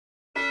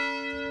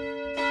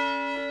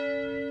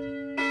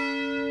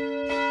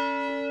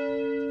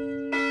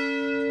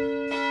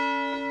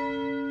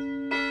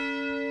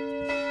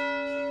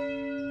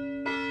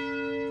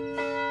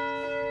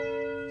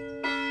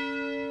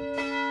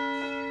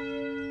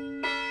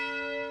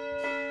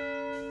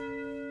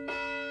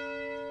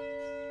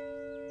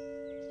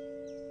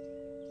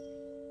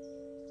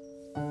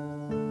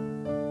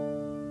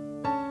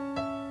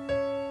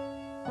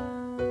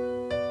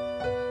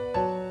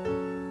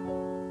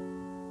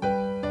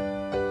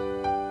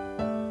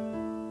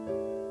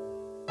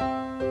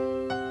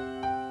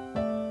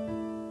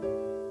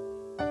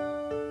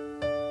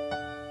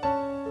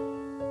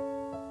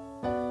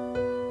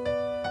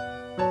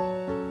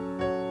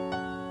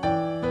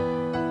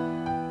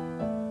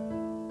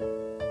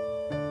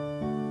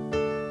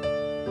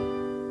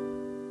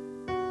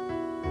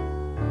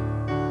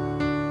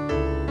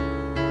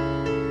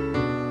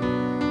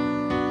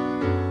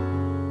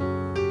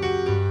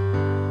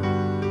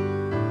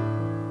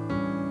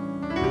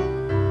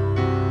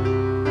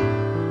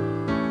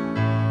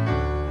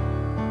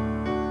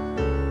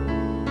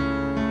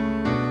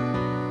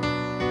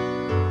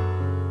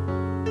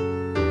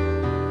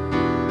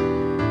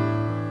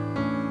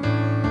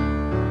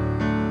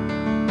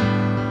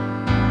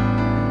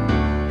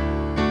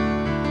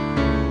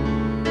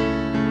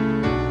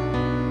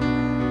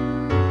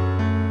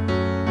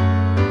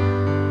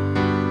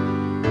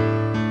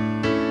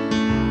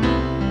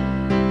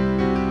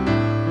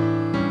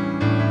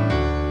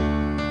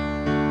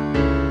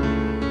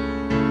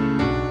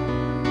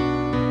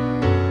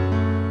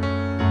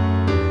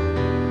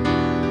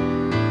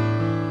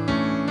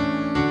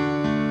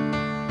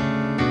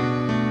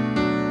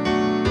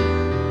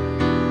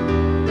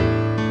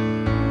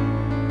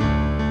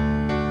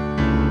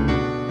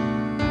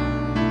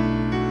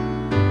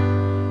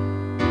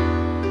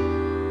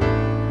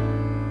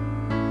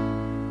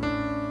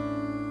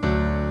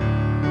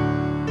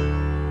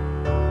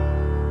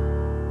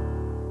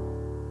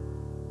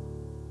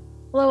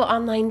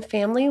online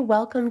family.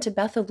 Welcome to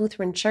Bethel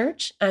Lutheran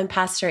Church. I'm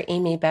Pastor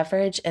Amy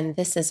Beveridge, and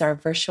this is our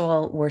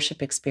virtual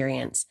worship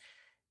experience.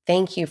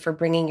 Thank you for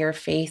bringing your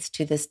faith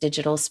to this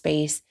digital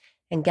space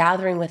and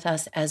gathering with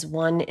us as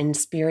one in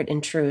spirit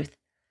and truth.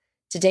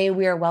 Today,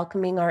 we are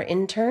welcoming our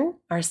intern,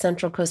 our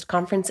Central Coast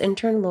Conference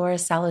intern, Laura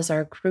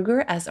Salazar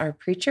Kruger, as our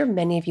preacher.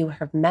 Many of you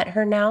have met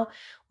her now.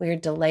 We are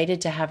delighted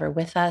to have her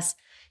with us.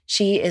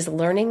 She is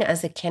learning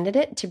as a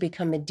candidate to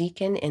become a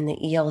deacon in the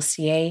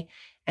ELCA,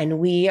 and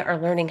we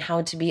are learning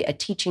how to be a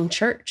teaching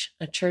church,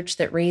 a church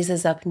that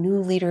raises up new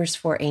leaders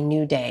for a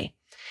new day.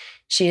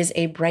 She is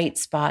a bright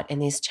spot in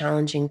these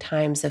challenging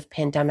times of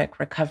pandemic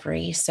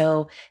recovery.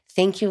 So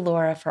thank you,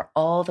 Laura, for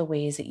all the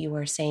ways that you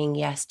are saying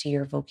yes to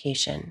your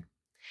vocation.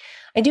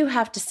 I do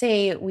have to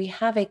say, we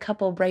have a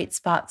couple bright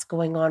spots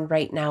going on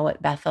right now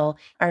at Bethel.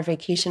 Our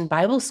Vacation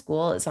Bible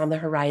School is on the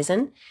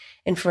horizon.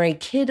 And for a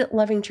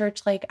kid-loving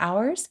church like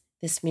ours,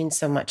 this means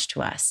so much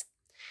to us.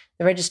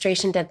 The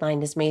registration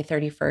deadline is May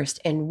 31st,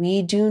 and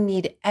we do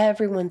need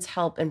everyone's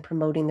help in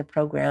promoting the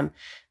program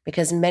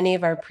because many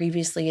of our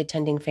previously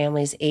attending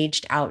families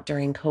aged out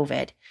during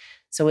COVID.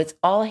 So it's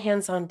all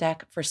hands on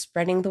deck for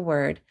spreading the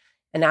word.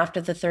 And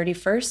after the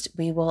 31st,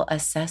 we will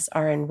assess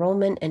our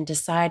enrollment and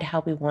decide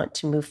how we want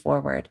to move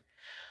forward.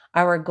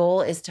 Our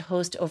goal is to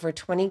host over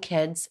 20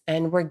 kids,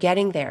 and we're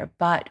getting there,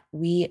 but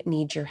we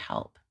need your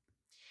help.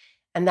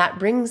 And that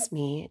brings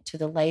me to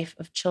the life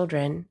of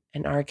children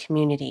in our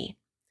community.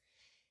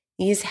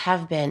 These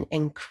have been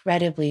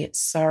incredibly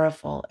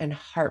sorrowful and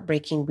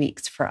heartbreaking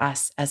weeks for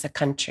us as a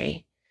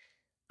country.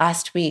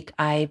 Last week,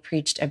 I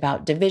preached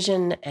about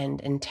division and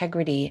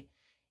integrity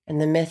and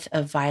the myth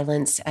of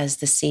violence as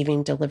the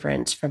saving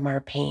deliverance from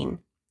our pain.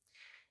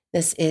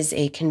 This is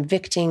a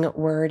convicting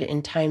word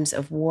in times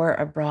of war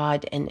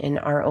abroad and in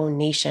our own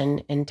nation,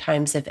 in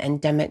times of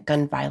endemic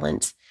gun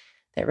violence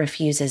that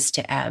refuses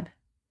to ebb.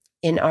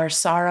 In our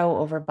sorrow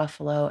over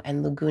Buffalo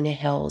and Laguna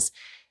Hills,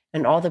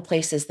 and all the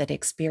places that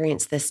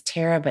experience this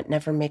terror but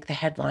never make the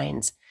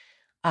headlines,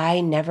 I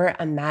never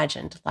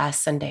imagined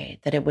last Sunday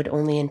that it would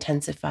only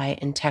intensify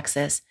in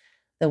Texas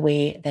the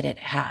way that it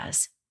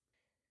has.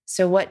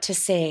 So what to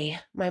say,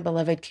 my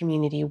beloved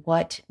community?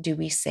 What do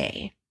we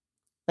say?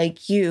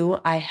 Like you,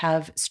 I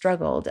have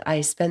struggled. I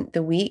spent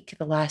the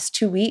last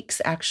 2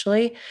 weeks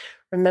actually,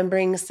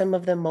 remembering some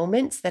of the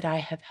moments that I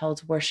have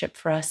held worship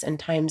for us in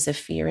times of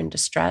fear and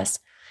distress.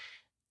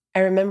 I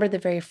remember the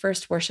very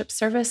first worship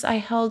service I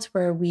held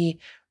where we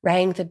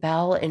rang the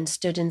bell and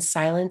stood in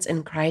silence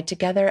and cried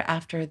together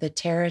after the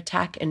terror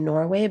attack in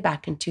Norway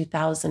back in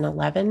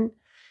 2011.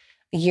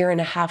 A year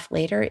and a half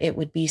later, it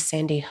would be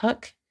Sandy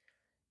Hook.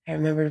 I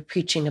remember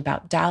preaching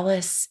about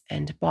Dallas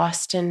and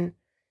Boston,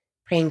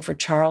 praying for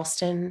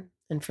Charleston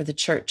and for the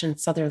church in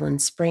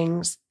Sutherland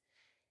Springs.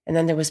 And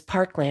then there was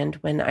Parkland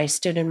when I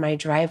stood in my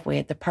driveway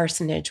at the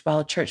parsonage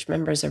while church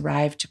members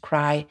arrived to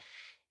cry.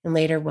 And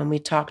later when we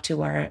talked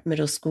to our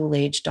middle school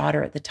age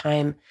daughter at the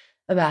time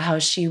about how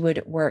she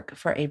would work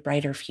for a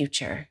brighter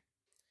future.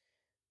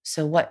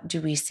 So what do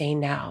we say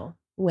now?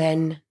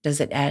 When does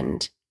it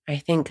end? I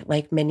think,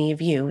 like many of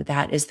you,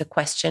 that is the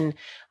question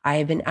I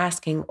have been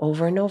asking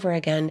over and over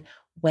again.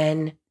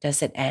 When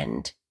does it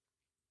end?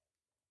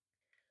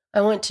 I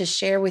want to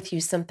share with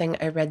you something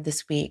I read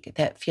this week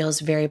that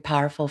feels very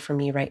powerful for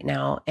me right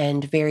now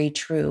and very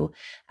true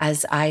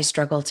as I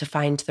struggle to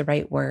find the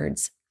right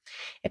words.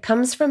 It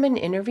comes from an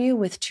interview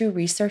with two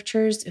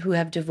researchers who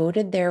have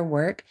devoted their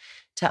work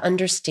to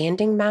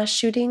understanding mass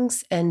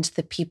shootings and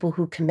the people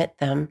who commit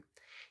them.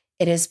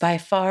 It is by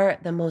far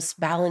the most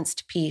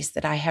balanced piece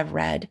that I have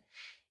read,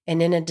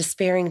 and in a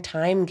despairing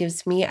time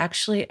gives me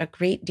actually a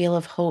great deal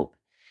of hope.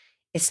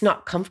 It's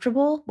not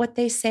comfortable what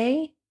they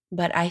say,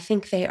 but I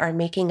think they are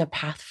making a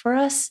path for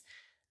us,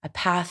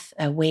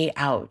 a way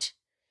out.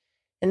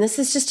 And this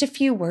is just a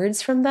few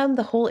words from them.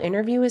 The whole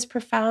interview is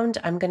profound.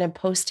 I'm going to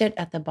post it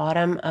at the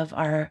bottom of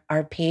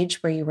our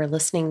page where you were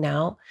listening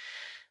now.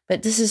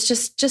 But this is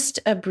just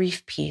a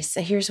brief piece.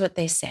 Here's what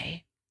they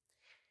say.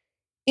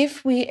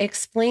 If we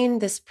explain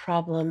this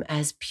problem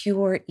as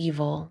pure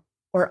evil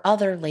or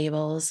other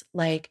labels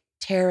like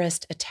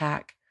terrorist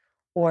attack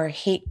or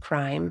hate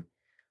crime,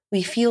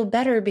 we feel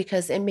better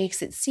because it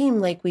makes it seem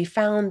like we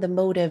found the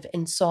motive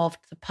and solved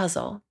the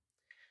puzzle.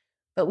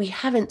 But we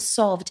haven't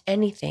solved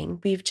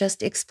anything. We've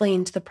just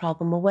explained the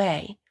problem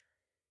away.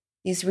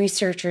 These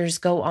researchers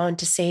go on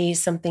to say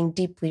something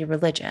deeply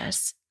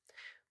religious,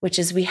 which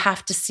is we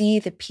have to see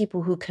the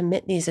people who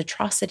commit these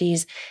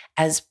atrocities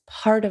as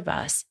part of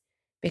us,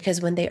 because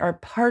when they are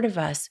part of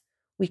us,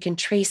 we can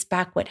trace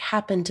back what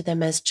happened to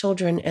them as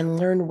children and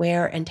learn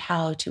where and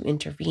how to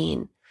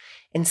intervene.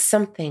 And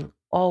something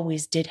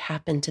always did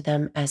happen to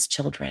them as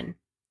children.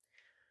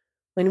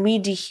 When we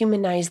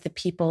dehumanize the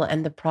people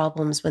and the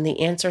problems, when the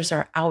answers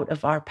are out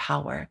of our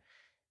power,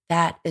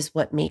 that is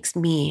what makes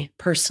me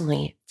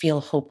personally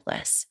feel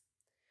hopeless.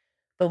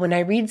 But when I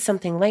read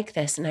something like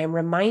this and I'm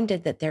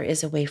reminded that there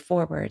is a way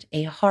forward,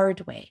 a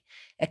hard way,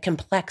 a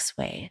complex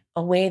way,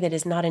 a way that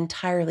is not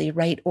entirely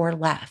right or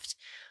left,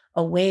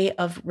 a way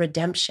of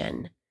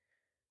redemption,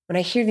 when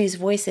I hear these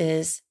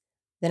voices,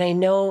 then I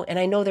know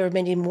there are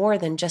many more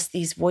than just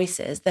these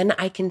voices. Then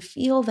I can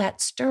feel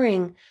that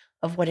stirring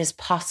of what is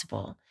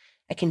possible.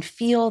 I can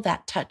feel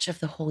that touch of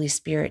the Holy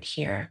Spirit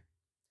here.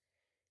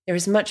 There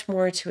is much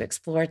more to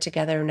explore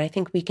together, and I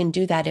think we can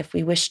do that if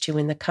we wish to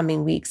in the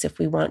coming weeks, if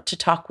we want to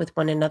talk with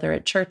one another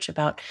at church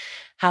about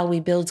how we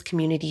build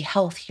community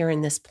health here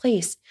in this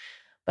place.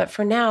 But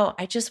for now,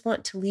 I just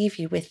want to leave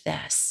you with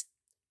this.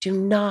 Do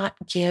not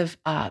give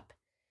up.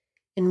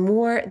 And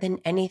more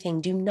than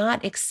anything, do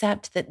not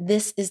accept that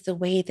this is the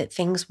way that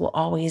things will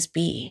always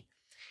be.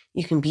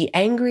 You can be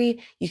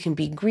angry, you can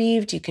be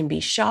grieved, you can be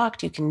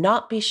shocked, you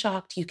cannot be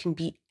shocked, you can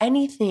be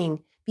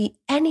anything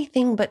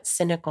but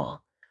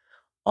cynical.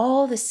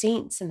 All the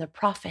saints and the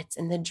prophets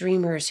and the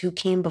dreamers who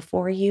came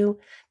before you,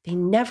 they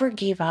never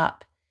gave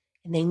up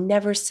and they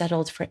never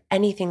settled for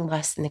anything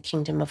less than the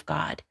kingdom of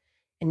God,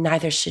 and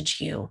neither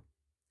should you.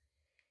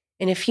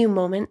 In a few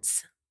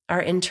moments,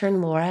 our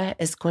intern Laura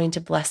is going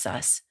to bless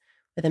us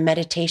with a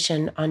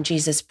meditation on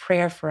Jesus'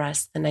 prayer for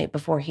us the night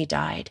before he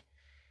died.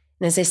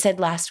 And as I said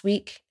last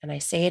week, and I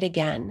say it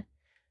again,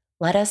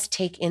 let us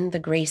take in the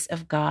grace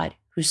of God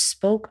who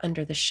spoke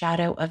under the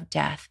shadow of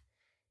death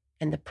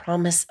and the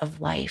promise of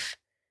life,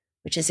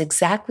 which is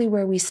exactly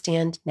where we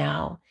stand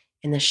now,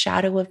 in the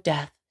shadow of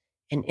death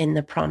and in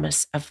the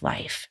promise of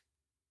life.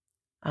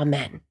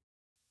 Amen.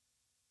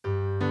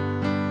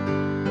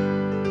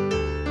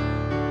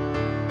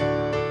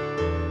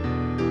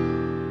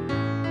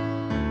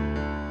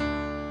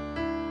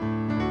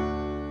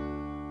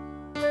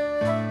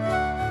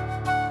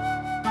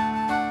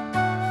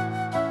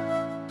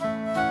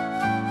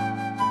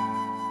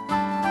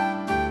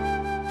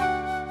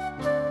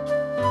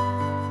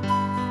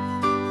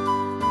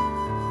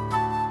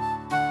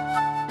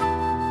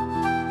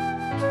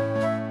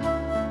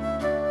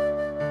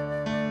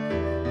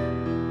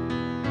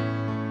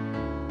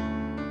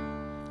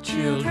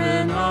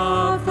 Children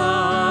of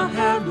the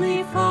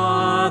Heavenly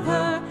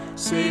Father,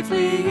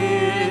 safely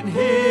in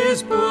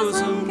his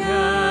bosom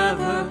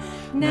gather,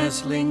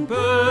 nestling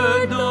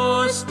bird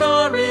nor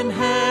star in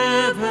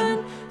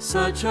heaven,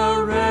 such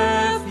a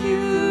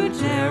refuge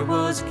e'er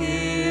was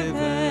given.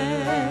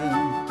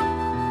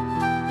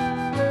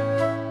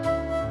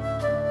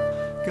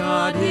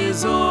 God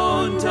his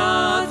own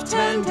doth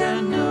tend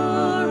and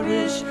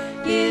nourish,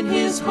 in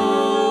his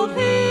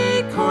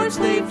holy courts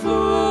they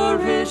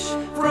flourish.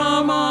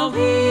 From all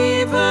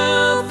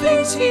evil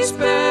things he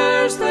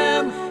spares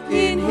them,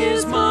 in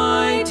his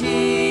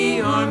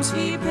mighty arms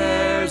he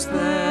bears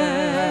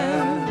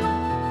them.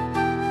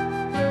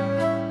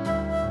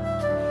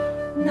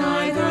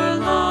 Neither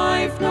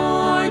life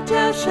nor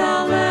death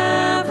shall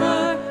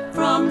ever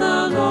from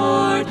the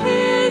Lord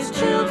his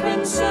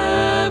children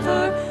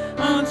sever.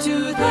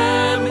 Unto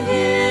them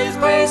his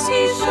grace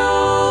he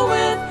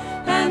showeth,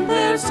 and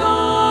their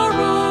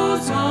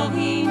sorrows all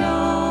he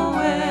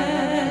knoweth.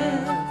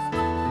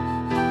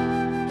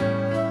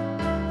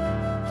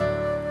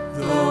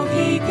 Though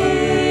he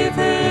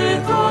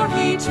giveth or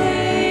he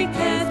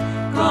taketh,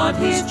 God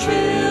his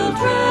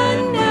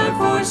children never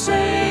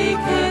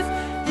forsaketh.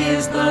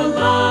 Is the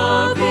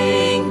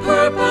loving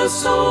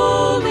purpose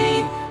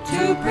solely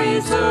to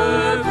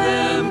preserve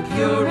them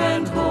pure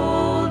and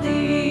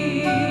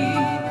holy.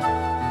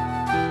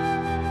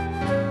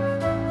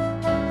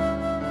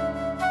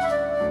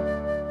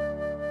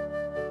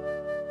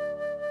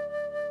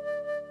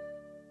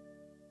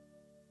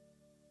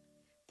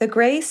 The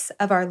grace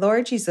of our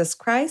Lord Jesus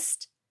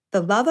Christ,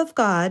 the love of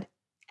God,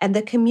 and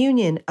the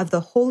communion of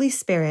the Holy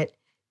Spirit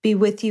be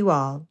with you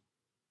all.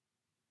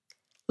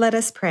 Let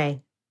us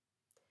pray.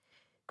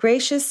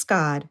 Gracious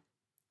God,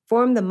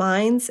 form the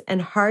minds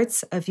and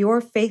hearts of your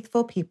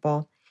faithful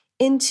people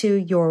into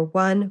your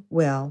one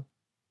will.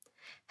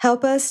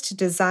 Help us to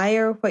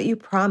desire what you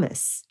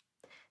promise,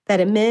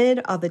 that amid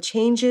all the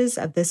changes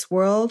of this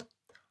world,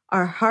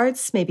 our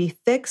hearts may be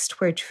fixed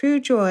where true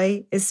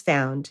joy is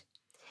found,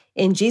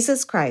 in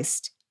Jesus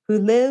Christ, who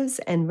lives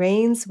and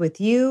reigns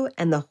with you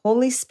and the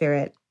Holy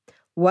Spirit,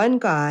 one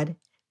God,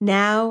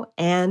 now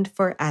and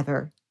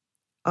forever.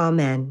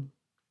 Amen.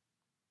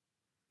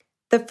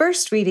 The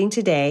first reading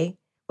today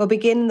will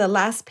begin in the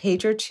last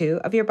page or two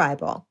of your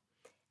Bible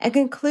and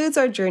concludes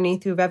our journey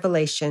through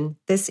Revelation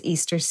this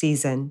Easter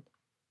season.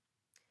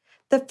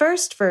 The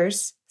first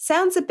verse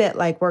sounds a bit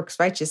like works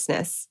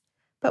righteousness,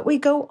 but we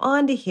go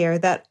on to hear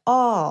that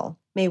all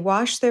may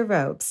wash their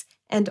robes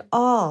and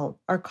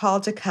all are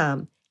called to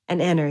come and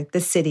enter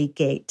the city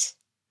gate.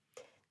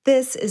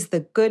 This is the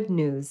good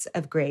news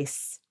of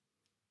grace.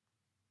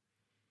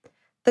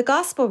 The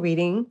gospel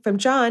reading from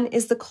John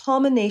is the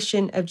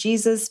culmination of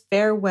Jesus'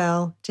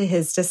 farewell to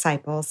his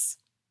disciples.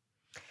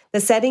 The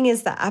setting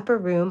is the upper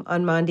room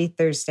on Maundy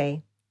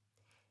Thursday.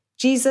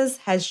 Jesus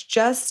has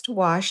just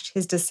washed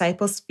his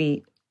disciples'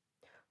 feet,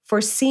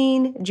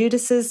 foreseen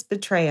Judas's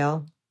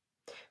betrayal,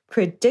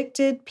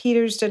 predicted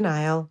Peter's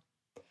denial,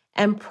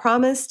 and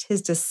promised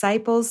his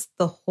disciples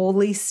the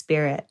Holy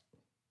Spirit.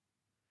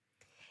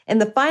 In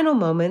the final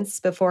moments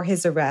before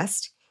his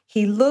arrest,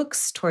 he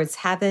looks towards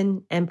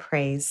heaven and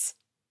prays.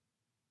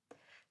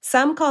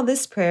 Some call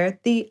this prayer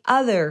the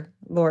other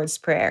Lord's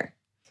Prayer,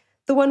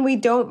 the one we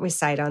don't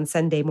recite on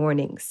Sunday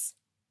mornings.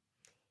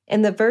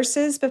 In the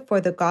verses before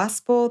the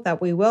gospel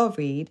that we will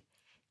read,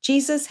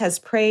 Jesus has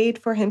prayed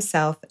for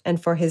himself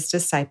and for his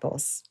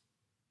disciples.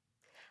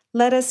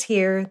 Let us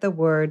hear the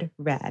word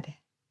read.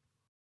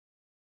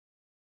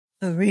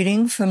 A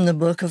reading from the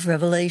book of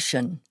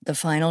Revelation, the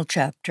final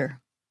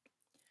chapter.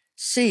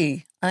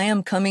 See, I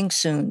am coming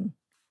soon.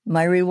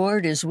 My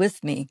reward is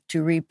with me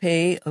to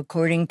repay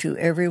according to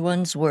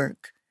everyone's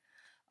work.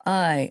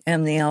 I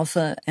am the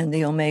Alpha and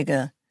the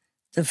Omega,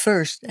 the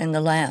first and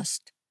the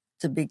last,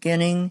 the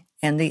beginning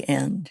and the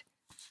end.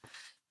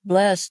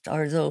 Blessed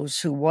are those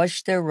who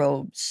wash their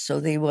robes, so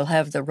they will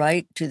have the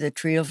right to the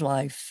tree of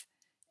life,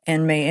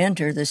 and may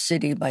enter the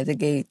city by the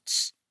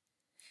gates.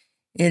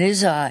 It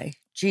is I,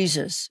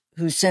 Jesus,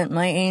 who sent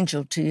my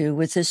angel to you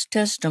with his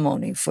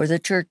testimony for the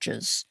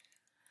churches.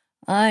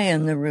 I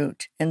am the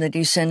root and the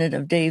descendant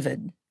of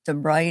David, the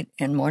bright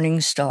and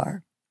morning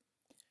star.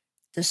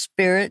 The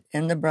Spirit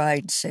and the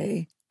bride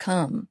say,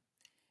 Come,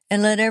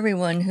 and let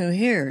everyone who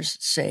hears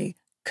say,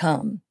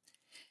 Come,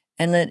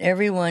 and let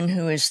everyone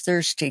who is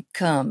thirsty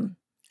come.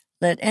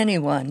 Let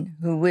anyone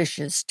who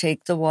wishes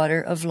take the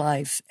water of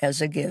life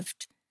as a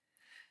gift.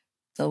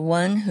 The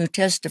one who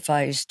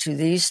testifies to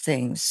these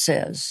things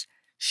says,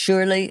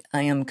 Surely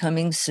I am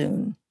coming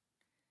soon.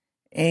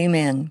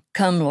 Amen.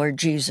 Come, Lord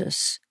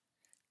Jesus.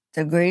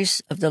 The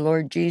grace of the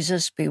Lord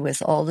Jesus be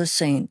with all the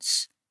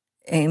saints.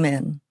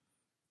 Amen.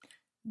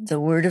 The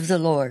word of the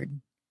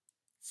Lord.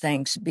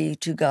 Thanks be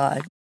to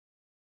God.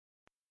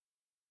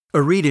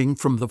 A reading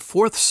from the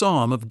 4th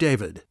Psalm of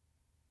David.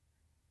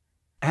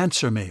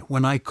 Answer me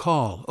when I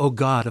call, O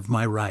God of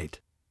my right.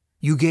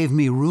 You gave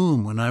me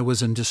room when I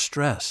was in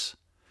distress.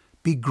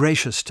 Be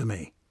gracious to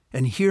me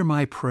and hear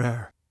my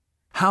prayer.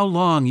 How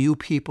long, you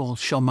people,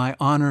 shall my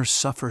honor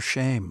suffer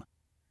shame?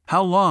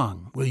 How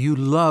long will you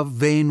love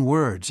vain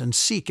words and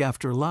seek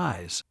after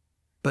lies?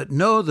 But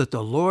know that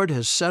the Lord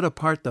has set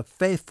apart the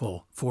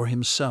faithful for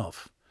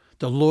himself.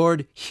 The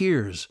Lord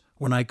hears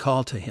when I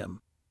call to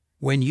him.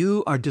 When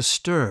you are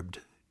disturbed,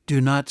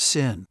 do not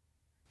sin.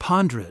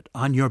 Ponder it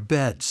on your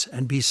beds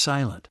and be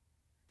silent.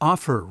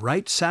 Offer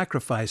right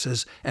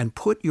sacrifices and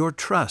put your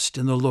trust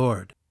in the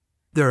Lord.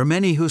 There are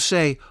many who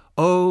say,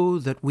 Oh,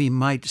 that we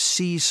might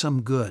see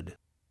some good.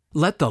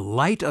 Let the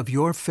light of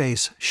your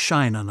face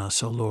shine on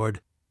us, O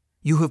Lord.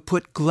 You have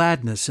put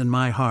gladness in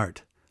my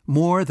heart,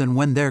 more than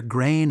when their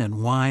grain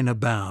and wine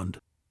abound.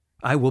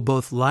 I will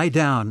both lie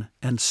down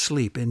and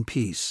sleep in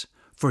peace.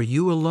 For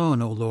you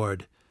alone, O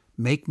Lord,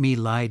 make me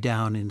lie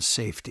down in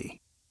safety.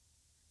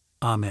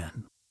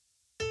 Amen.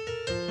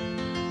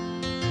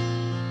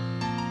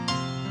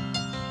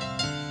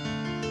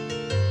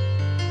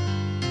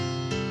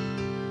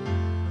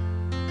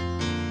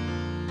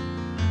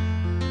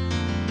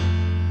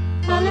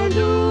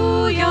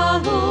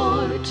 Hallelujah,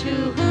 Lord, to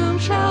whom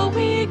shall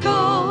we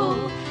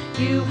go?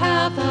 You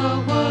have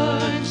the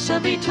words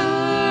of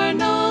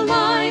eternal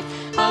life.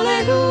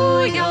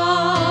 Hallelujah.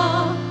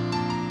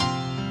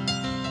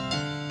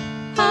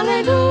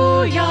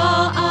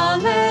 Hallelujah,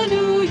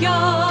 Alleluia.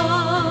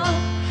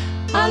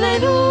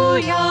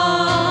 Hallelujah.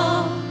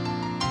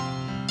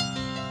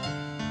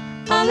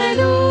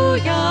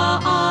 Hallelujah,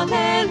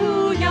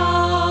 Alleluia.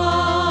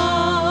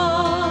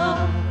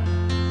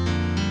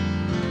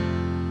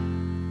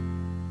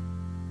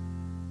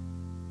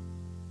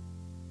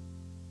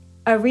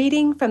 A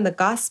reading from the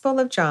Gospel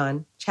of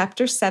John,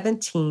 chapter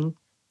 17,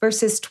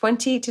 verses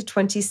 20 to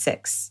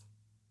 26.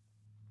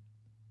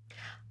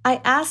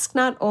 I ask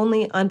not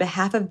only on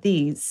behalf of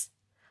these,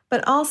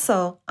 but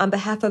also on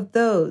behalf of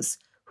those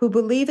who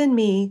believe in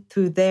me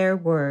through their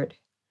word,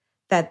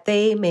 that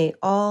they may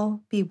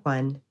all be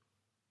one.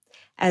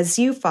 As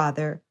you,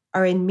 Father,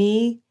 are in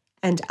me,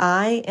 and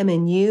I am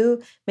in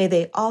you, may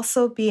they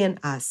also be in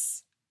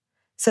us,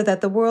 so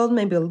that the world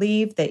may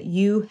believe that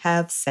you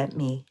have sent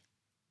me.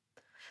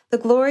 The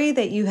glory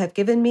that you have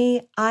given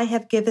me, I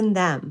have given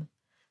them,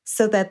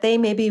 so that they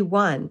may be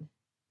one,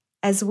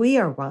 as we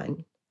are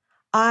one,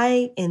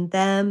 I in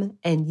them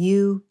and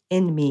you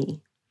in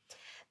me,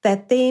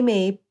 that they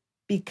may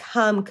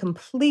become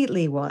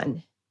completely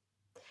one,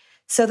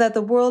 so that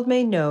the world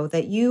may know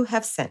that you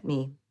have sent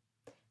me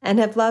and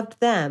have loved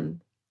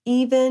them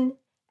even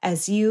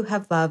as you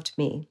have loved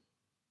me.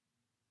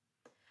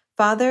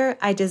 Father,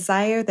 I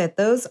desire that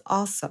those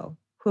also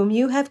whom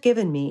you have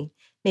given me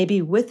may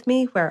be with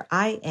me where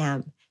I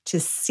am, to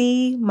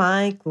see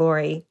my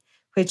glory,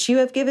 which you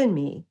have given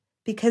me,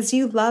 because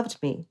you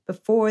loved me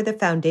before the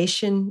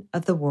foundation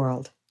of the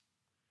world.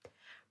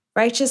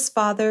 Righteous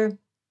Father,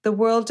 the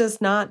world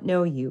does not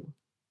know you,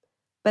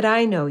 but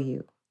I know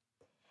you,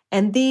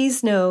 and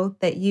these know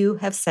that you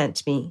have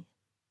sent me.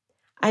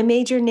 I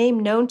made your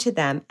name known to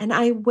them, and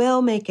I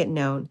will make it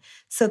known,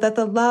 so that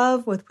the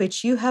love with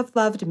which you have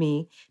loved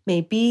me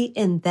may be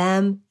in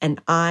them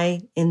and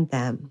I in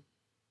them.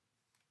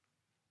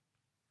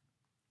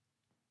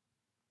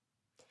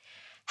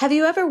 Have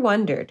you ever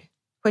wondered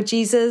what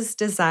Jesus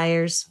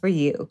desires for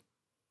you?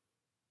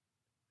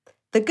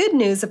 The good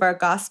news of our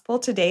gospel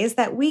today is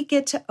that we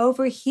get to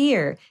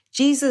overhear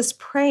Jesus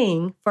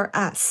praying for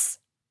us.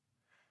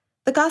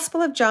 The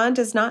Gospel of John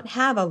does not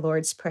have a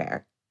Lord's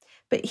Prayer,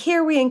 but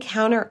here we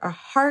encounter a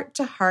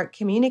heart-to-heart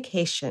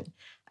communication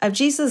of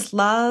Jesus'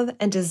 love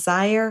and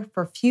desire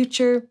for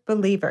future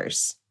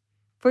believers,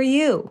 for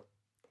you,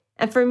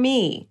 and for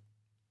me,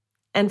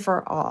 and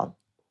for all.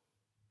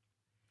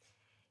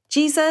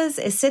 Jesus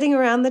is sitting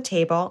around the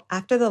table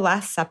after the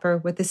Last Supper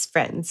with his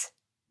friends.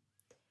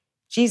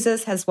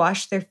 Jesus has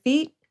washed their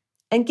feet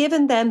and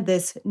given them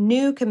this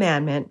new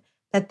commandment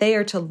that they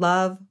are to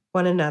love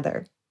one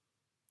another.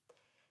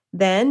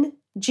 Then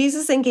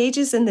Jesus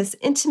engages in this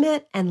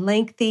intimate and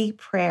lengthy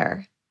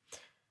prayer,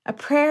 a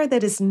prayer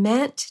that is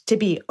meant to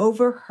be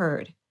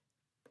overheard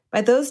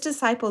by those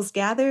disciples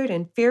gathered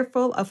and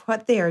fearful of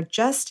what they are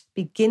just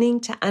beginning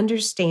to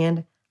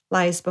understand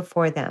lies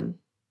before them.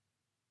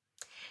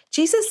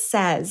 Jesus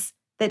says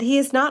that he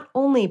is not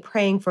only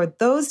praying for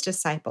those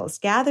disciples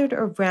gathered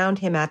around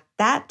him at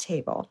that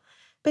table,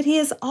 but he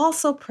is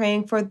also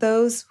praying for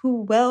those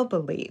who will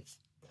believe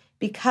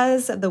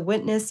because of the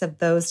witness of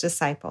those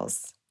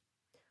disciples.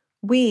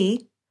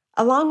 We,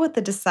 along with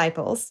the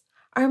disciples,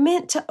 are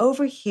meant to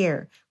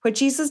overhear what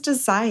Jesus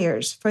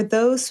desires for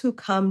those who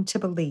come to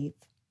believe.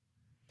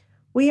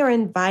 We are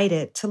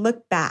invited to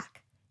look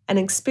back and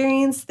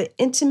experience the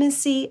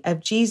intimacy of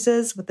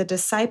Jesus with the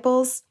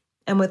disciples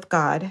and with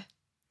God.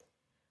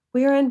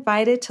 We are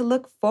invited to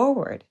look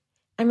forward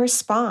and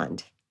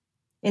respond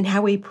in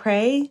how we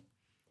pray,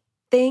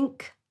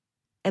 think,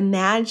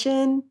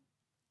 imagine,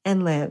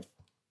 and live.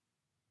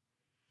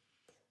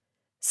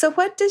 So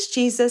what does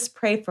Jesus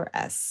pray for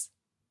us?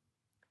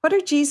 What are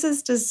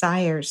Jesus'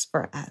 desires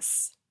for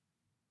us?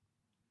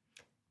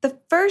 The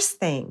first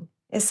thing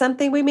is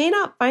something we may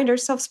not find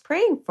ourselves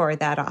praying for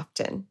that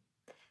often,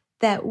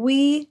 that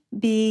we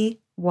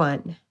be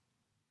one,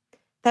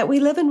 that we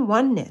live in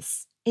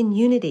oneness, in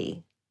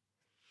unity.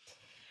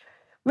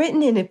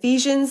 Written in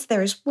Ephesians,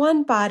 there is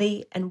one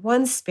body and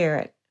one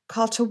spirit,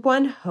 called to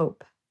one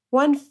hope,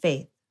 one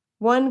faith,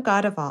 one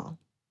God of all.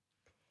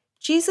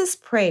 Jesus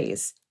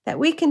prays that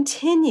we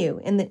continue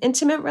in the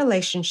intimate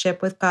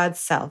relationship with God's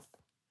self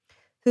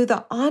through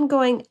the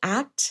ongoing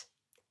act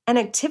and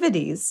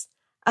activities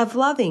of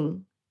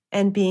loving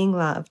and being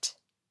loved.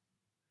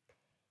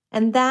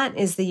 And that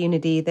is the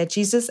unity that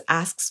Jesus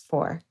asks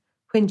for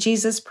when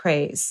Jesus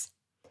prays,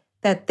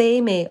 that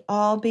they may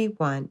all be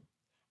one.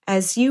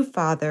 As you,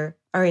 Father,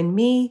 are in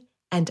me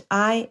and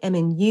I am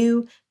in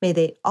you, may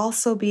they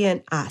also be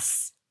in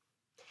us.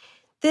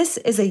 This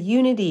is a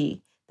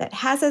unity that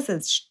has as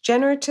its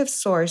generative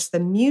source the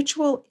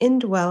mutual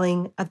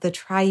indwelling of the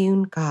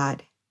triune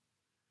God.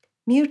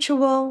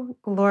 Mutual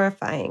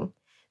glorifying,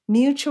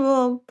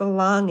 mutual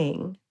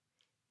belonging,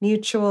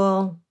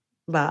 mutual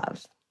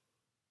love.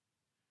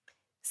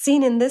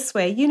 Seen in this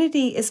way,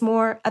 unity is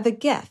more of a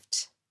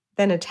gift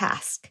than a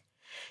task.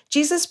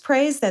 Jesus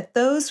prays that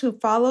those who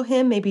follow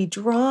him may be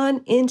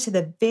drawn into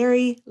the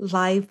very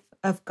life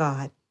of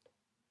God.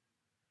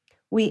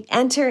 We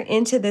enter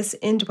into this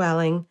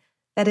indwelling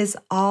that is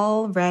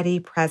already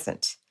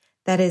present,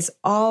 that is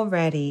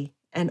already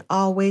and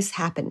always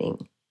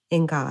happening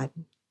in God.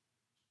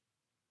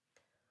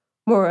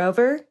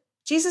 Moreover,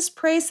 Jesus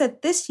prays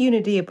that this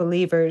unity of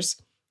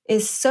believers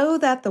is so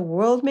that the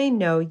world may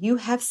know you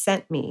have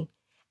sent me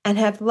and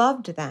have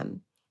loved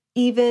them,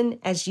 even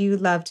as you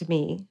loved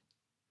me.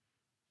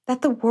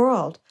 That the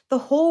world, the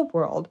whole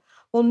world,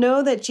 will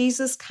know that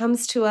Jesus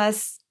comes to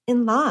us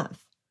in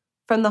love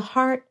from the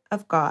heart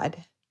of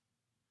God.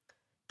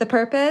 The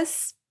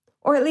purpose,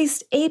 or at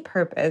least a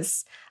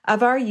purpose,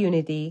 of our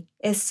unity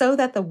is so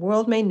that the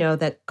world may know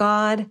that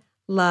God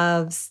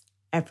loves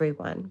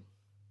everyone.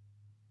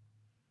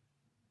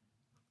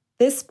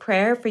 This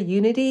prayer for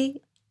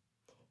unity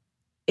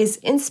is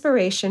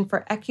inspiration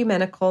for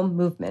ecumenical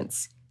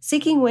movements,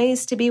 seeking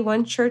ways to be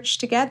one church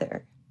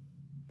together.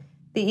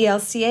 The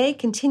ELCA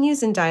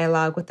continues in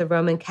dialogue with the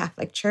Roman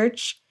Catholic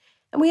Church,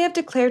 and we have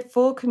declared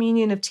full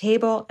communion of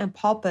table and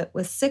pulpit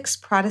with 6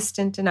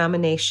 Protestant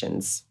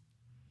denominations.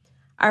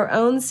 Our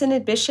own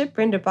Synod Bishop,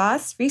 Brenda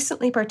Boss,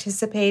 recently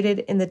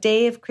participated in the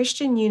Day of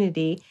Christian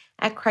Unity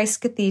at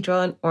Christ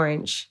Cathedral in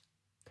Orange.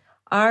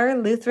 Our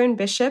Lutheran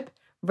bishop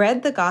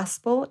read the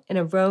Gospel in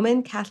a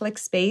Roman Catholic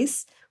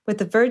space with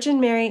the Virgin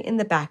Mary in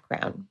the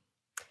background.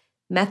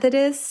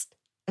 Methodist,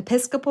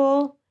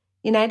 Episcopal,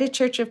 United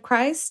Church of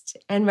Christ,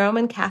 and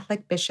Roman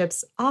Catholic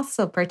bishops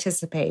also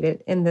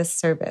participated in this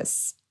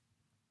service.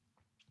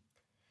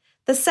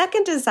 The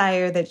second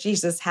desire that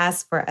Jesus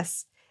has for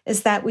us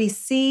is that we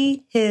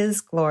see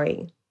his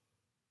glory.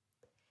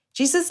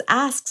 Jesus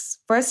asks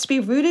for us to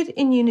be rooted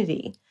in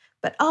unity,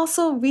 but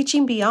also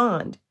reaching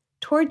beyond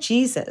toward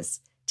Jesus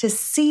to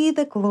see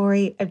the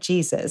glory of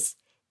Jesus,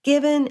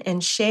 given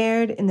and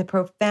shared in the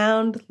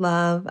profound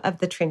love of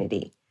the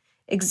Trinity,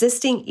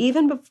 existing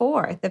even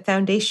before the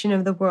foundation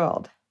of the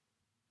world.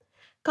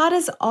 God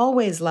has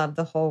always loved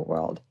the whole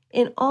world.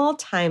 In all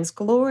times,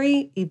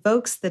 glory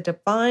evokes the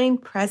divine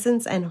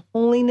presence and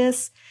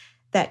holiness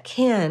that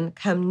can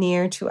come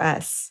near to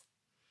us.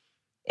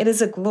 It is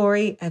a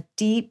glory of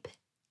deep,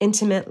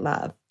 intimate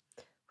love,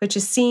 which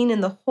is seen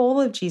in the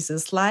whole of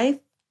Jesus' life,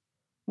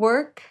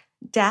 work,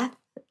 death,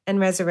 and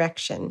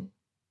resurrection.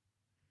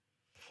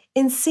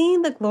 In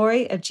seeing the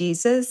glory of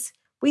Jesus,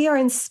 we are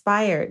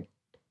inspired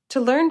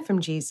to learn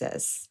from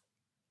Jesus,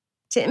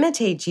 to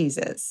imitate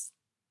Jesus,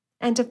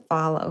 and to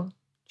follow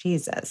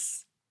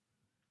Jesus.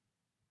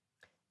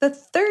 The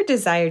third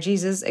desire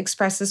Jesus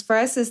expresses for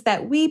us is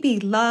that we be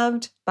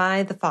loved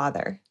by the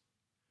Father.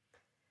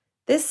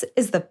 This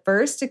is the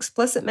first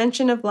explicit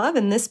mention of love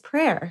in this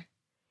prayer.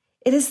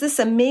 It is this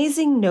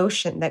amazing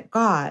notion that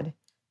God,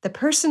 the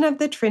person of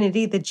the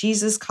Trinity that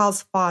Jesus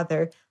calls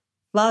Father,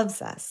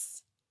 loves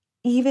us,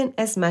 even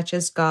as much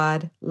as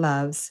God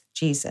loves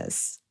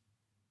Jesus.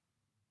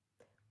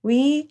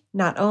 We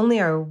not only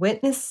are a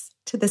witness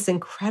to this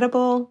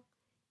incredible,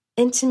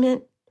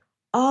 intimate,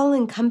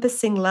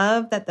 all-encompassing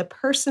love that the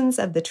persons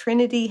of the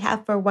Trinity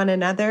have for one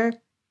another,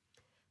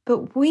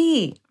 but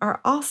we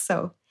are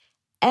also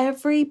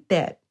every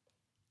bit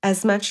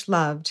as much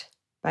loved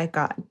by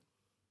God.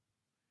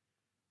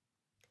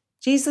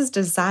 Jesus'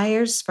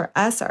 desires for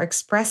us are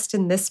expressed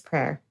in this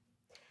prayer,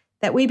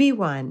 that we be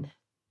one,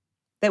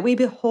 that we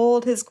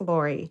behold his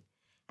glory,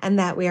 and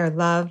that we are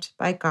loved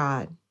by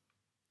God.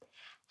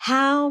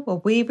 How will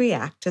we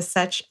react to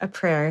such a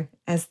prayer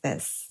as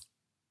this?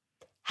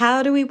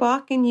 How do we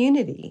walk in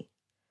unity?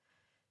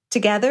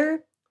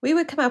 Together, we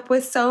would come up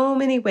with so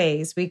many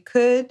ways we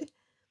could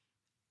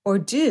or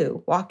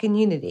do walk in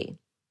unity.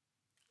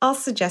 I'll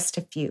suggest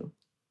a few.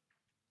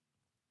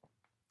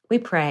 We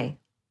pray.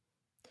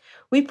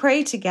 We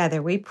pray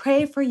together. We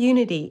pray for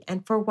unity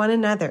and for one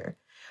another.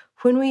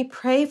 When we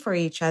pray for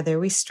each other,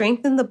 we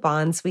strengthen the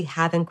bonds we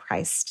have in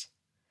Christ.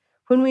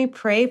 When we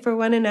pray for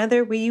one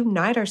another, we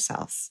unite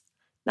ourselves,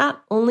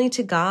 not only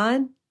to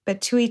God,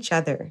 but to each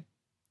other.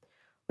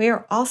 We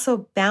are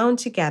also bound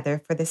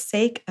together for the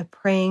sake of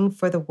praying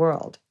for the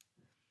world.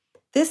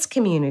 This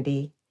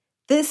community,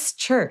 this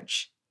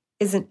church,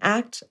 is an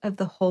act of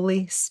the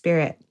Holy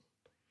Spirit,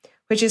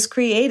 which is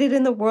created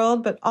in the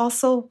world, but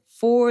also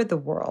for the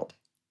world.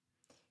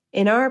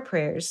 In our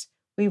prayers,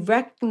 we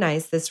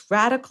recognize this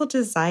radical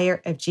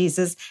desire of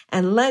Jesus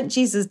and let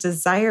Jesus'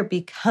 desire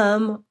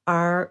become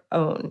our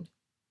own.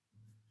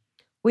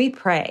 We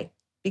pray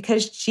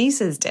because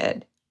Jesus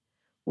did.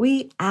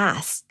 We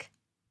ask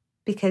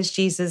because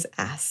Jesus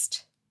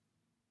asked.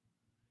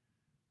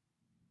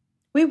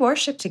 We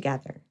worship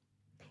together.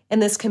 In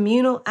this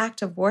communal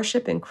act of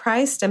worship in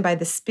Christ and by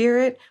the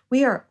Spirit,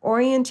 we are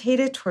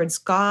orientated towards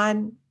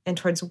God and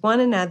towards one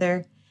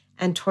another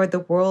and toward the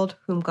world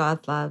whom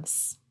God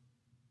loves.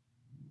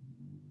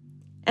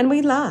 And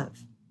we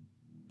love.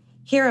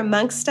 Here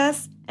amongst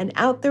us and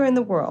out there in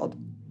the world,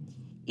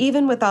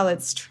 even with all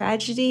its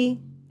tragedy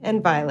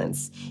and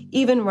violence,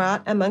 even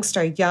wrought amongst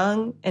our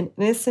young and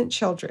innocent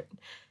children,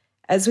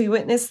 as we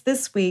witnessed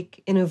this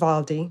week in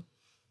Uvalde.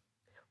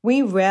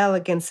 We rail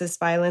against this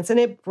violence, and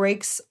it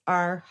breaks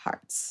our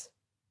hearts.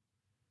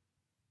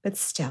 But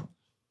still,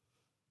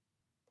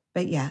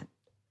 but yet,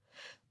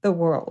 the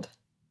world,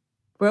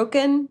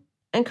 broken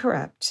and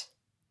corrupt,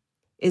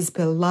 is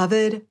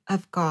beloved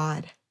of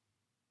God.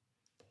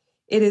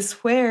 It is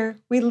where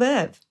we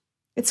live.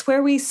 It's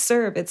where we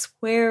serve. It's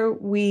where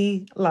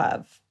we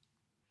love.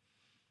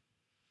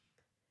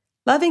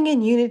 Loving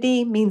in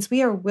unity means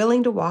we are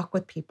willing to walk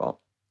with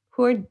people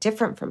who are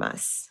different from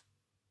us.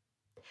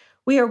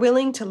 We are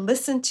willing to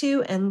listen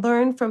to and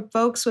learn from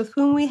folks with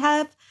whom we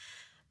have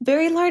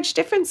very large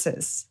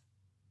differences.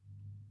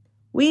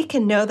 We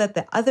can know that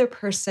the other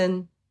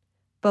person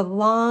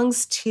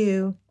belongs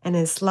to and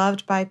is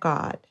loved by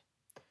God,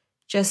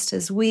 just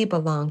as we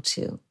belong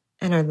to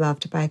and are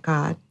loved by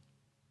God.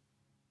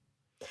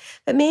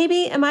 But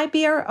maybe it might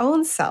be our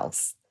own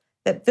selves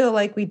that feel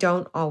like we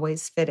don't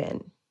always fit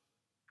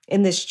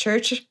in this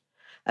church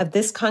of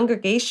this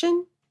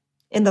congregation,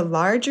 in the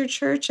larger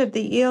church of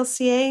the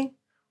ELCA,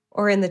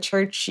 or in the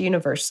Church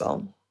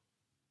Universal.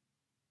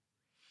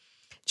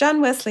 John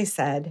Wesley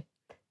said,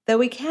 "Though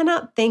we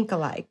cannot think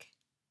alike,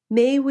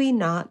 may we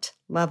not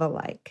love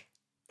alike.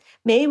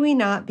 May we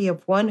not be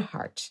of one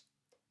heart,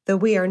 though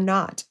we are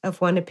not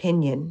of one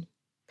opinion.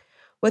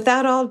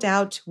 Without all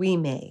doubt we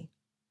may.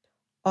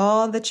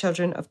 All the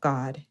children of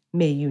God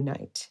may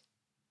unite."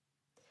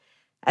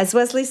 As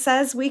Wesley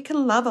says, we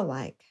can love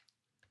alike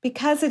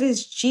because it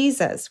is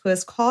Jesus who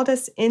has called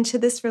us into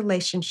this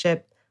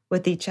relationship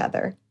with each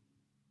other.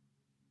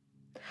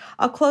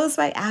 I'll close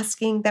by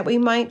asking that we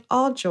might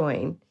all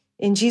join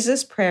in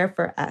Jesus' prayer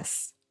for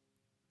us,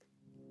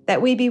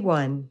 that we be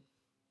one,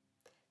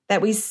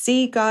 that we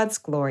see God's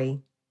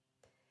glory,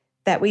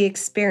 that we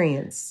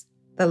experience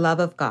the love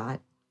of God.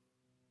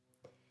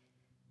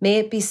 May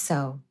it be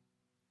so.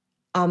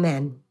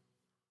 Amen.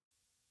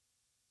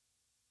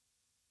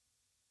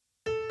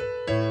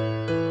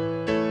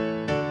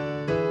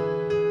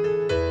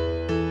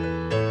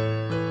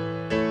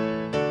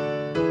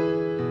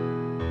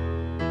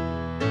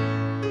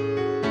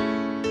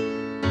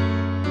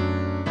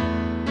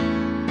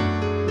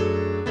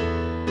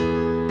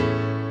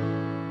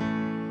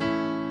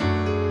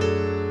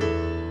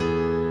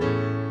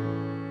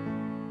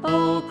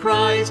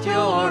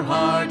 your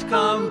heart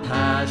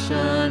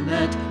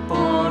compassionate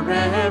for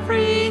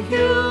every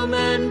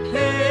human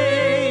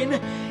pain.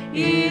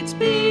 Its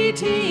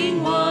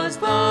beating was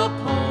the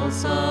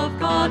pulse of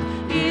God,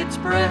 its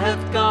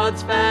breath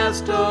God's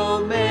vast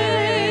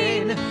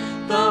domain.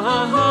 The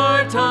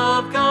heart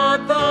of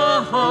God,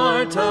 the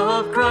heart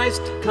of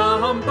Christ,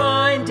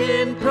 combined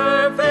in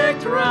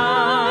perfect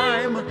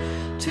rhyme,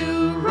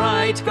 to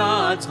write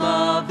God's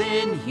love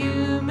in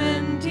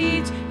human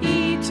deeds,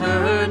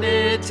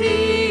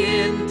 eternity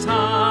in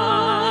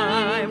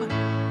time.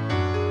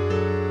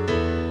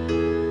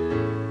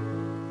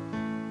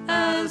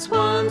 As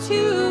once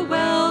you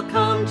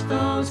welcomed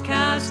those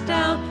cast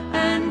down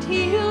and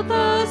healed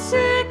the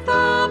sick,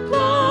 the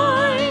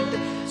blind,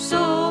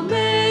 so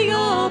may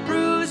all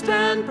bruised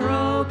and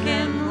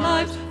broken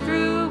lives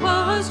through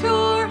us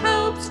your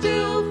help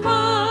still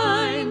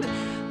find.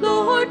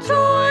 Lord,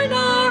 join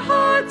our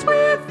hearts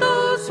with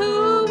those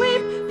who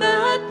weep,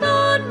 that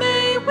none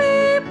may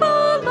weep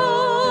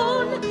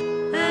alone,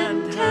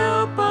 and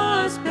help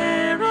us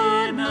bear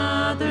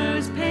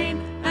another's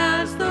pain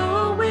as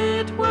though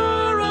it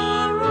were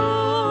our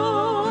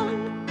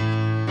own.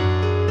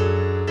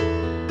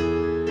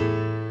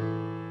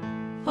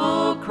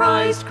 O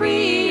Christ,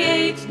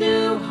 create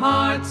new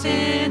hearts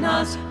in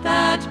us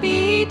that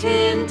beat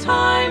in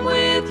time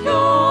with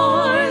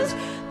yours,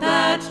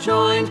 that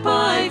joined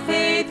by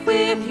faith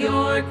with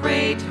your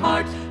great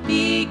heart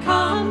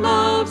become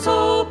love's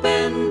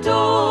open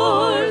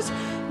doors.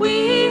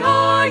 We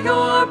are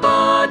your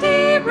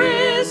body,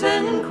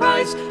 risen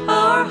Christ,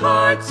 our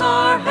hearts,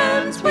 our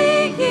hands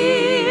we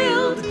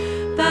yield,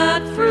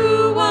 that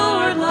through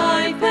our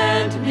life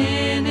and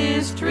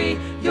ministry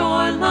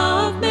your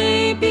love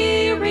may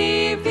be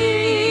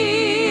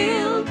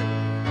revealed.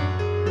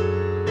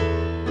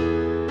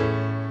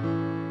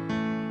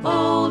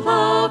 O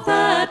love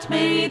that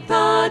made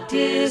the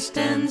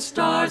distant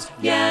stars,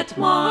 yet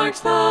marks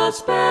the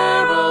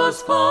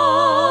sparrow's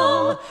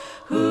fall,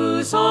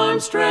 whose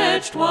arms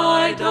stretched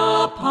wide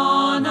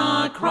upon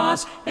a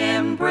cross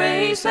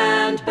embrace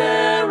and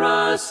bear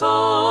us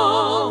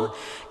all.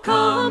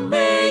 Come,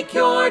 make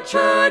your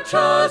church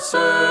a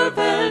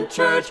servant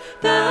church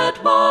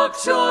that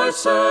walks your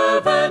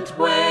servant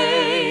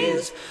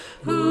ways,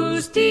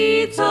 whose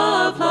deeds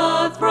of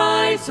love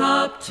rise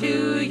up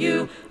to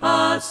you,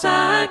 a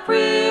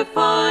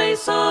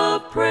sacrifice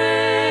of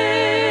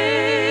praise.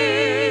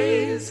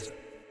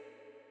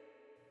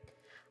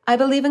 I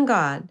believe in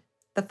God,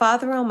 the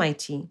Father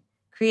Almighty,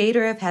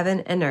 creator of heaven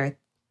and earth.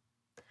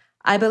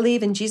 I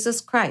believe in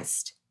Jesus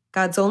Christ,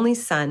 God's only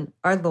Son,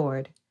 our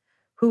Lord,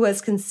 who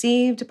was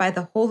conceived by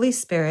the Holy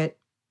Spirit,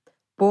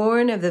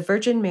 born of the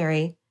Virgin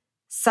Mary,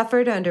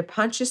 suffered under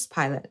Pontius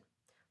Pilate,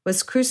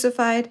 was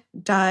crucified,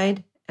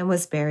 died, and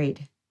was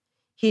buried.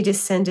 He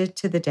descended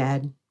to the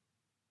dead.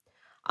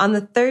 On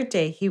the third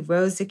day he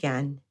rose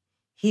again.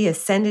 He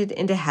ascended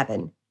into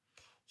heaven.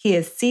 He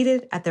is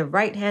seated at the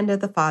right hand of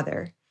the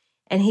Father,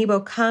 and he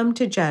will come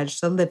to judge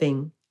the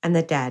living and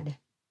the dead.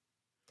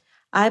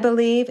 I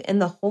believe in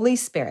the Holy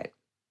Spirit,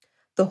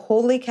 the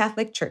Holy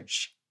Catholic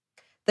Church,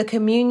 the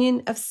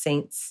communion of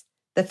saints,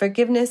 the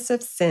forgiveness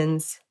of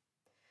sins,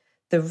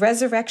 the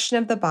resurrection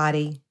of the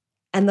body,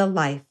 and the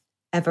life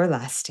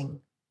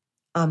everlasting.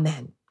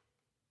 Amen.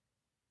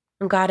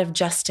 God of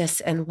justice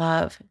and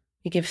love,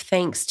 we give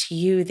thanks to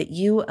you that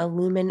you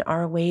illumine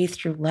our way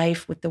through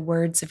life with the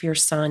words of your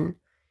Son.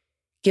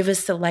 Give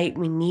us the light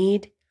we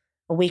need,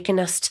 awaken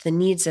us to the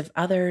needs of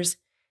others,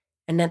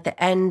 and at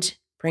the end,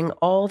 bring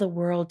all the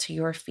world to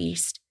your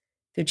feast.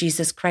 Through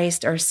Jesus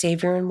Christ, our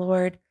Savior and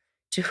Lord,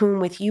 to whom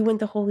with you and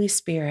the Holy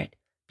Spirit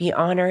be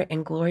honor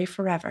and glory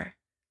forever.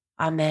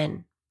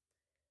 Amen.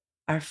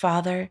 Our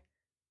Father,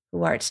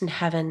 who art in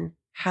heaven,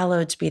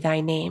 hallowed be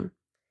thy name.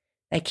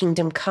 Thy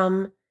kingdom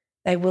come,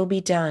 thy will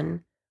be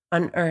done,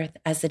 on earth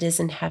as it is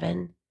in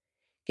heaven.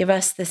 Give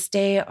us this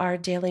day our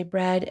daily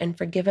bread, and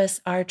forgive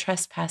us our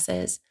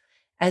trespasses,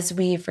 as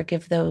we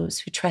forgive those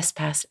who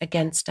trespass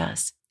against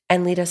us.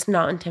 And lead us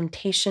not in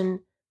temptation,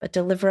 but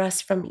deliver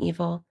us from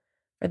evil.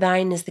 For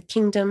thine is the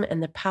kingdom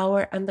and the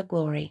power and the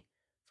glory,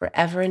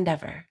 forever and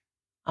ever.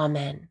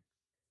 Amen.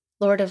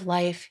 Lord of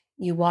life,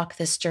 you walk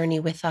this journey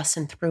with us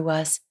and through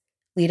us.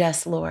 Lead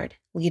us, Lord,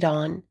 lead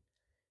on.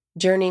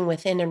 Journeying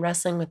within and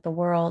wrestling with the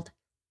world,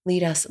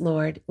 lead us,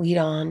 Lord, lead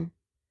on.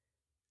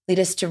 Lead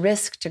us to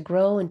risk, to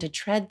grow, and to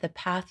tread the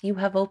path you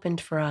have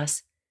opened for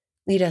us.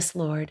 Lead us,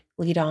 Lord,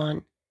 lead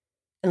on.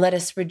 And let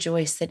us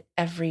rejoice that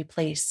every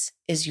place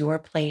is your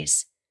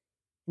place.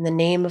 In the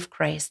name of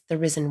Christ, the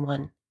risen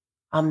one.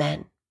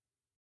 Amen.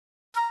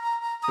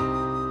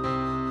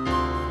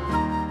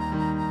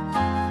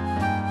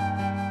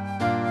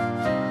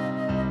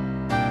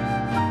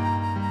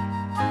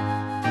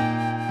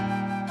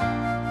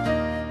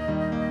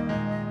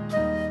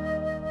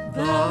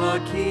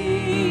 The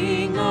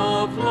King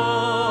of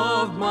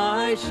love,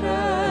 my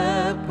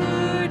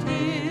shepherd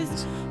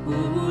is,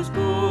 whose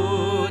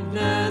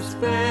goodness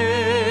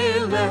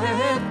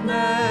faileth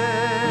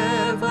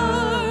never.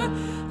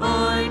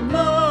 I'm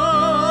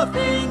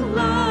nothing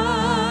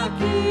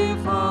lack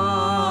if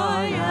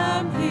I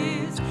am his.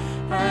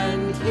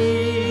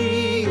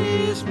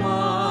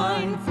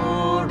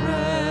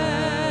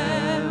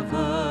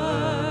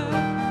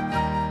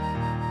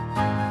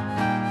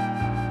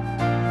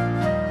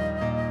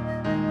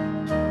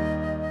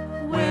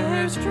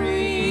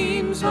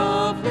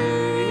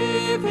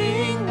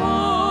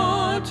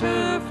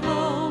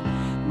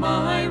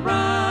 My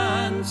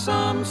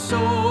ransom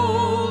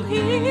soul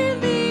he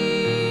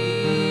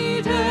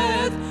leadeth,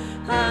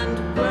 and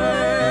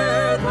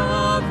where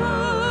the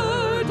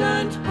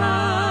verdant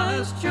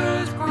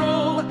pastures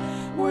grow,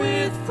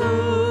 with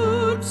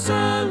fruit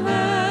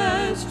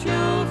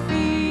celestial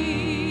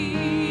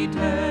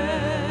feedeth.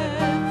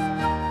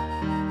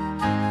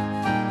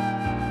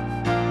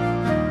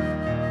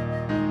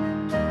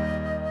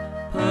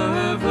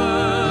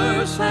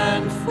 Perverse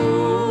and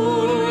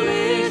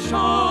foolish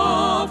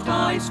oft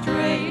I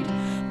strayed,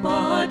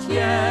 but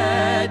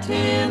yet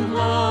in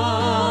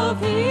love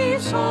he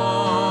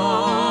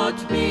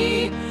sought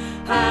me,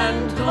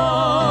 and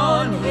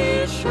on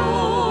his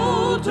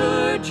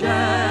shoulder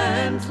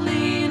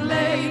gently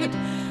laid,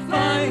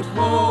 and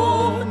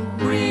home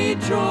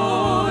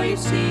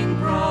rejoicing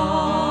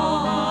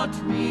brought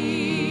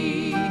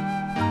me.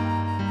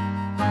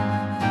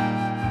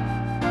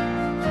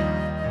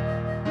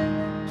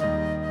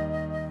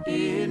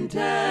 In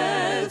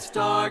death's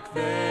dark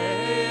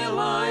vale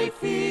I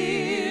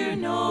fear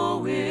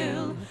no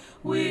ill,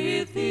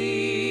 with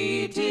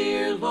thee,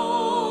 dear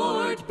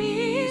Lord,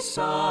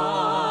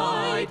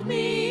 beside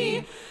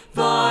me.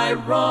 Thy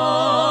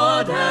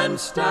rod and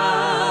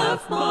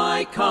staff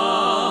my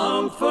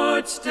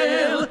comfort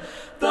still,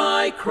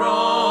 thy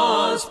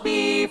cross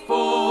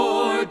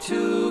before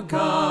to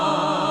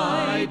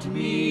guide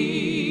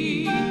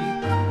me.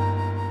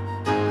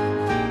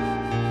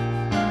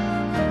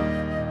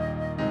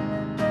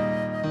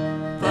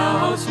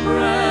 Thou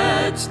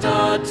spreadst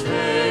a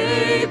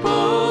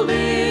table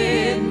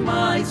in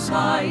my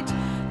sight,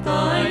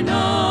 thine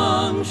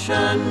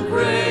unction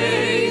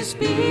grace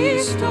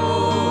bestoweth,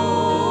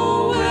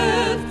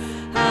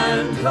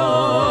 and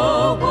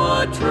lo,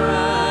 what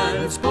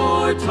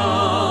transport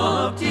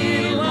of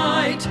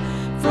delight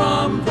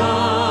from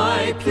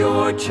thy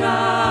pure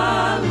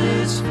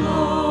chalice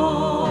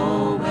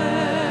floweth.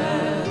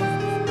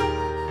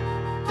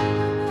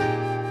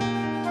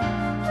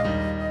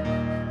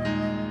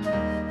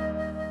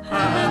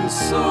 And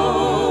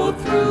so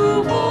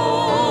through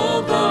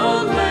all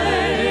the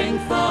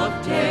length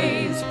of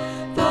days,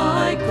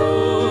 thy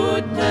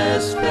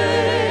goodness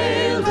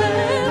faileth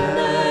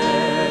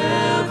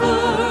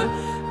never.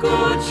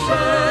 Good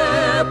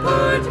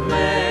Shepherd,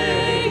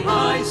 may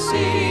I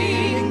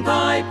sing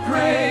thy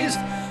praise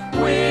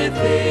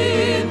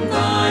within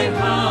thy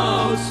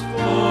house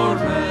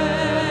forever.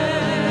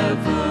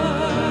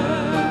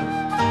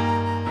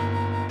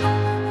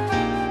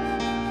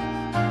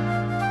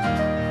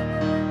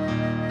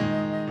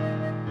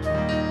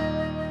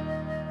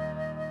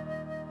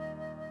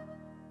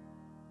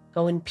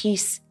 Go in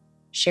peace.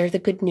 Share the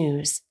good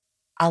news.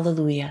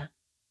 Alleluia.